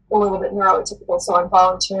is a little bit neurotypical. So I'm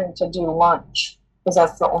volunteering to do lunch because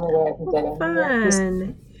that's the only way I can get in.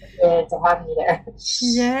 Fun. To have me there.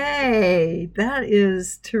 Yay! That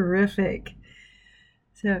is terrific.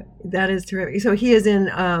 So that is terrific. So he is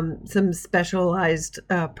in some specialized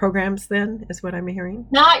programs. Then is what I'm hearing.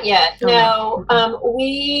 Not yet. No.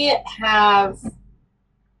 We have.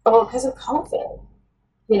 Because of COVID.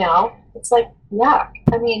 It's like, yuck.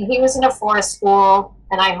 I mean, he was in a forest school,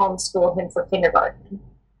 and I homeschooled him for kindergarten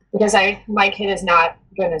because my kid is not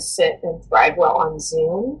going to sit and thrive well on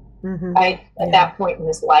Zoom. At that point in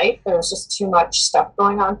his life, there was just too much stuff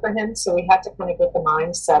going on for him, so we had to kind of get the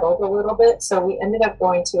mind settled a little bit. So we ended up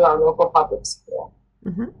going to our local public school.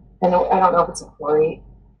 And I don't know if it's a great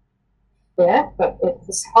fit, but it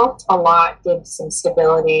has helped a lot, give some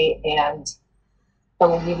stability and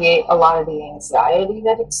alleviate a lot of the anxiety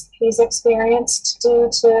that he's experienced due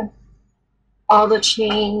to all the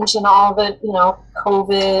change and all the,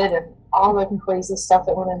 COVID and all the crazy stuff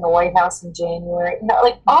that went in the White House in January.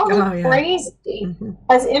 All the crazy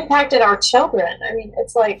has impacted our children. I mean,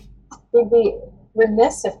 it's like we'd be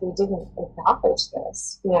remiss if we didn't acknowledge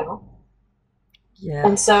this, Yeah.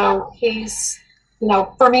 And so he's,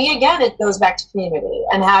 for me, again, it goes back to community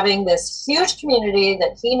and having this huge community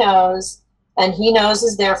that he knows and he knows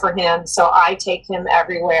is there for him. So I take him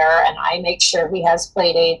everywhere, and I make sure he has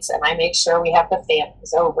play dates, and I make sure we have the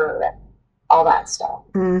families over and all that stuff.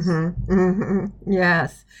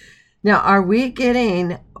 Yes. Now, are we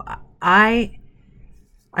getting? I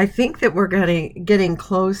think that we're getting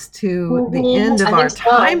close to the end of our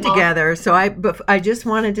time together. So I just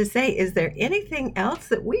wanted to say, is there anything else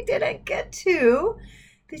that we didn't get to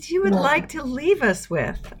that you would like to leave us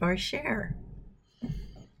with or share?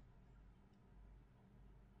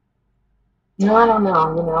 No, I don't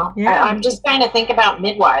know. Yeah. I'm just trying to think about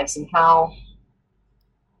midwives and how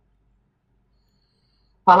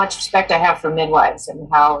much respect I have for midwives and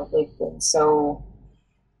how they've been so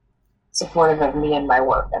supportive of me and my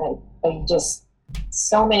work. And I just,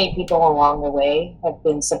 so many people along the way have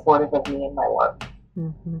been supportive of me and my work.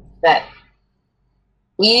 That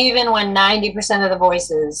even when 90% of the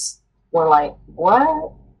voices were like,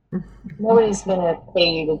 what? Nobody's going to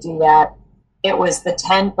pay you to do that. It was the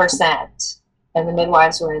 10%. And the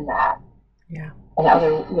midwives were in that. Yeah. And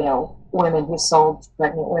other, women who sold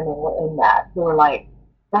pregnant women were in that, who were like,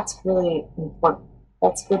 that's really important.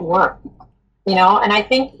 That's good work. And I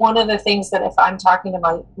think one of the things that if I'm talking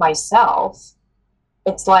to myself,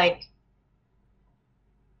 it's like,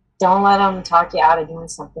 don't let them talk you out of doing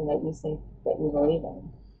something that you think that you believe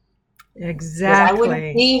in. Exactly. I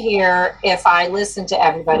wouldn't be here if I listened to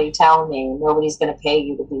everybody tell me nobody's going to pay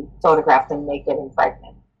you to be photographed and naked and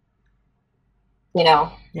pregnant. Yeah.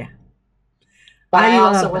 But I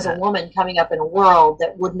also was a woman coming up in a world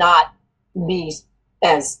that would not be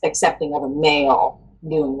as accepting of a male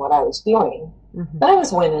doing what I was doing. But I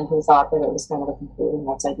was women who thought that it was kind of a completely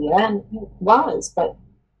nuts idea, and it was. But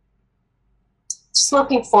just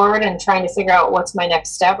looking forward and trying to figure out what's my next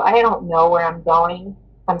step. I don't know where I'm going.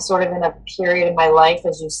 I'm sort of in a period in my life,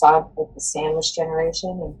 as you saw, with the sandwich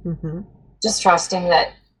generation, and just trusting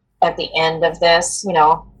that at the end of this,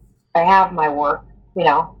 I have my work,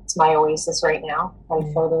 it's my oasis right now. My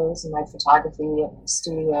photos and my photography and my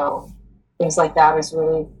studio, things like that has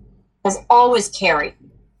always carried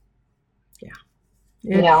me.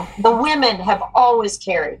 Yeah. The women have always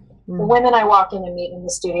carried me. The women I walk in and meet in the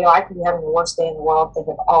studio, I could be having the worst day in the world. They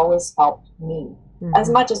have always helped me as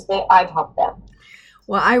much as I've helped them.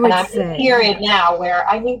 Well, I would and I'm say in a period now where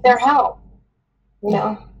I need their help. You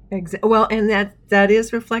know. Well, and that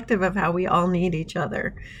is reflective of how we all need each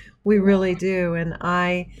other. We really do, and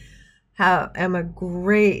I am a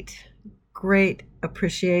great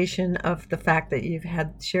appreciation of the fact that you've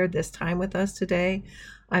shared this time with us today.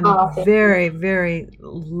 I'm very, very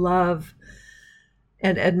love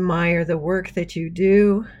and admire the work that you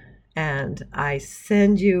do, and I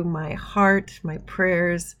send you my heart, my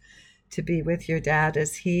prayers to be with your dad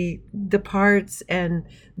as he departs, and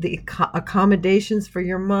the accommodations for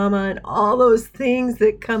your mama and all those things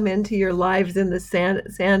that come into your lives in the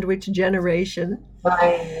sandwich generation.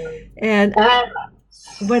 Right. And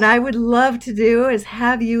what I would love to do is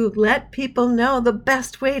have you let people know the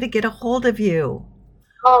best way to get a hold of you.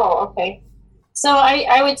 Oh, okay. So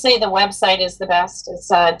I would say the website is the best. It's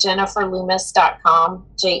jenniferloomis.com,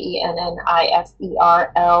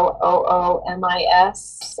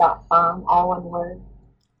 JenniferLoomis.com, all one word.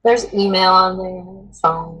 There's email on there,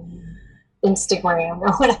 phone, Instagram,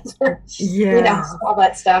 or whatever. Yeah. You know, all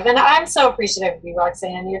that stuff. And I'm so appreciative of you,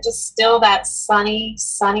 Roxanne. You're just still that sunny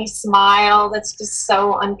smile that's just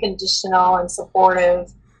so unconditional and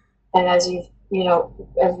supportive. And as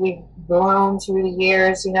as we've grown through the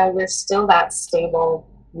years, you're still that stable,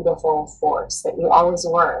 beautiful force that you always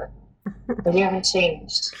were. But you haven't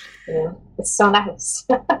changed. It's so nice.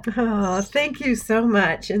 Oh, thank you so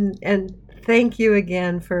much. And thank you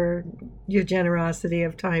again for your generosity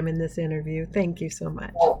of time in this interview. Thank you so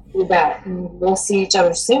much. Well, you bet. We'll see each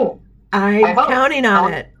other soon. I'm counting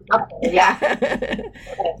on it. Yeah.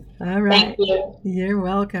 All right. Thank you. You're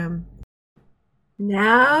welcome.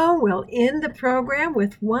 Now we'll end the program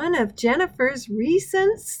with one of Jennifer's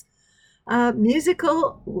recent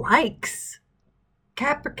musical likes,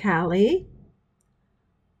 Capercaillie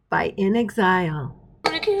by In Exile.